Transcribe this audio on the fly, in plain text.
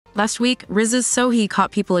Last week, Riz's Sohee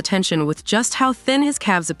caught people's attention with just how thin his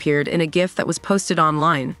calves appeared in a GIF that was posted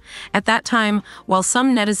online. At that time, while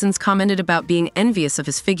some netizens commented about being envious of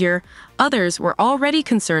his figure, others were already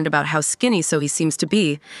concerned about how skinny Sohee seems to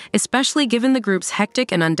be, especially given the group's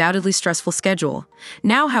hectic and undoubtedly stressful schedule.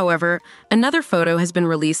 Now, however, another photo has been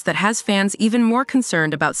released that has fans even more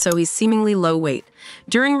concerned about Sohee's seemingly low weight.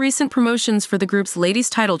 During recent promotions for the group's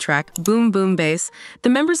latest title track, Boom Boom Bass, the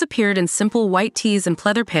members appeared in simple white tees and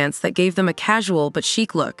pleather pants that gave them a casual but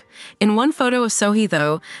chic look. In one photo of Sohee,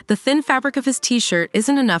 though, the thin fabric of his t-shirt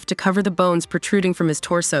isn't enough to cover the bones protruding from his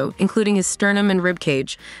torso, including his sternum and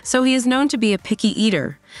ribcage. Sohee is known to be a picky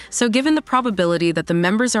eater. So given the probability that the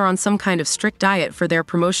members are on some kind of strict diet for their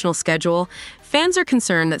promotional schedule, fans are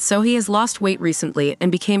concerned that Sohee has lost weight recently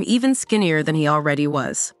and became even skinnier than he already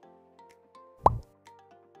was.